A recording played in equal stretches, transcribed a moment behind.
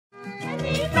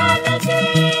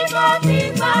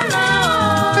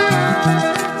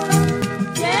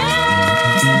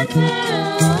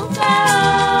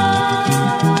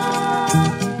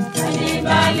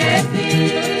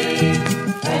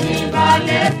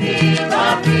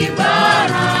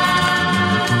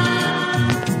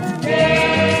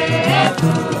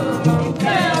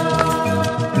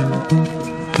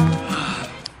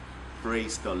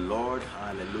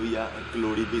Lord. Hallelujah.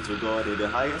 Glory be to God in the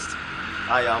highest.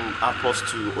 I am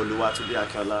Apostle Tunde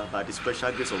Akinola by the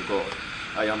special grace of God.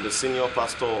 I am the senior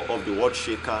pastor of the World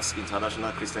Shakers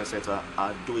International Christian Center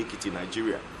at Ekiti,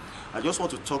 Nigeria. I just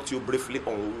want to talk to you briefly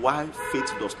on why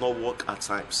faith does not work at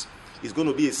times. It's going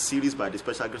to be a series by the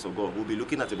special grace of God. We'll be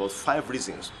looking at about 5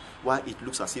 reasons why it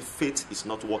looks as if faith is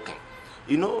not working.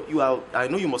 I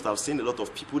know you must have seen a lot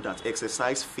of people that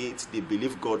exercise faith. They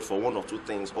believe God for 1 or 2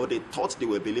 things, or they thought they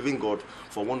were believing God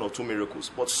for 1 or 2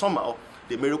 miracles, but somehow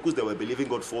the miracles they were believing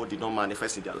God for did not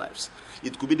manifest in their lives.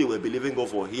 It could be they were believing God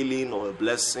for healing or a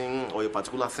blessing or a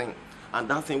particular thing, and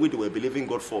that thing which they were believing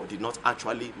God for did not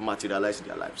actually materialize in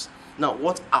their lives. Now,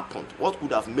 what happened? What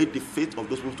could have made the faith of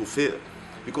those people to fail?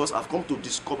 Because I've come to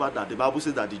discover that the Bible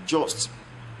says that the just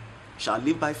shall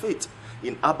live by faith.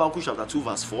 In Habakkuk chapter 2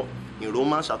 verse 4, in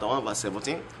Romans chapter 1 verse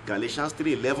 17, Galatians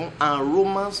 3:11, and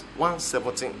Romans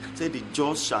 1:17 say the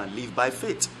just shall live by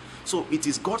faith. So it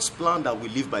is God's plan that we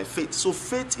live by faith. So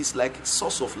faith is like a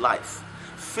source of life.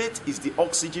 Faith is the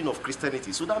oxygen of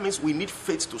Christianity. So that means we need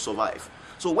faith to survive.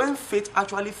 So when faith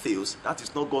actually fails, that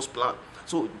is not God's plan.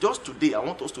 So just today, I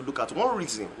want us to look at one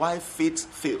reason why faith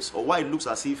fails, or why it looks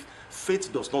as if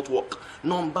faith does not work.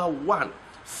 Number 1,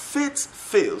 faith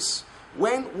fails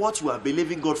when what you are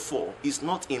believing God for is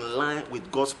not in line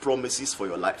with God's promises for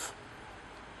your life.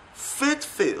 Faith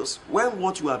fails when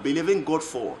what you are believing God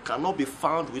for cannot be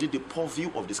found within the purview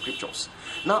of the scriptures.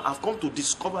 Now, I've come to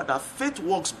discover that faith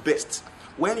works best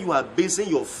when you are basing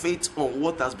your faith on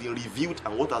what has been revealed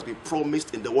and what has been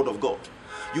promised in the Word of God.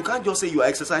 You can't just say you are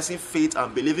exercising faith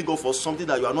and believing God for something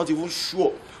that you are not even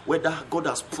sure whether God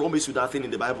has promised you that thing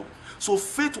in the Bible. So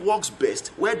faith works best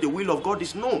where the will of God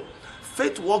is known.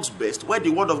 Faith works best where the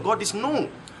Word of God is known.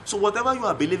 So whatever you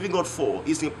are believing God for,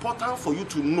 it's important for you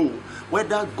to know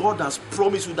whether God has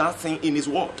promised you that thing in His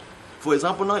Word. For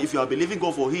example, now if you are believing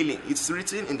God for healing, it's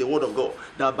written in the Word of God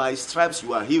that by His stripes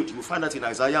you are healed. You will find that in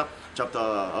Isaiah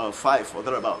chapter 5 or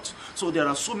thereabouts. So there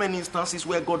are so many instances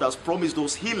where God has promised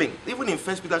those healing. Even in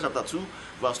 1 Peter chapter 2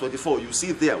 verse 24, you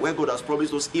see there where God has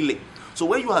promised those healing. So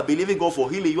when you are believing God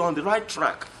for healing, you are on the right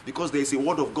track because there is a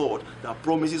Word of God that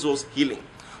promises us healing.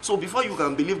 So before you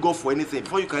can believe God for anything,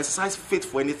 before you can exercise faith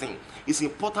for anything, it's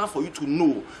important for you to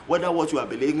know whether what you are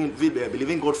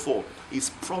believing God for is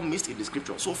promised in the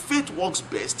scripture. So faith works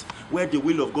best where the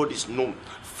will of God is known.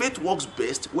 Faith works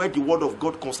best where the Word of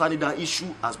God concerning that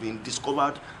issue has been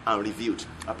discovered and revealed.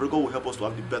 I pray God will help us to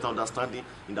have the better understanding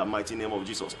in the mighty name of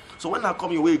Jesus. So when I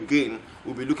come your way again,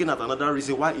 we'll be looking at another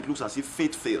reason why it looks as if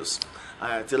faith fails.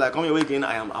 Till I come your way again,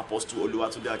 I am Apostle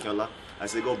Tunde Akinola. I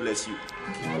say God bless you.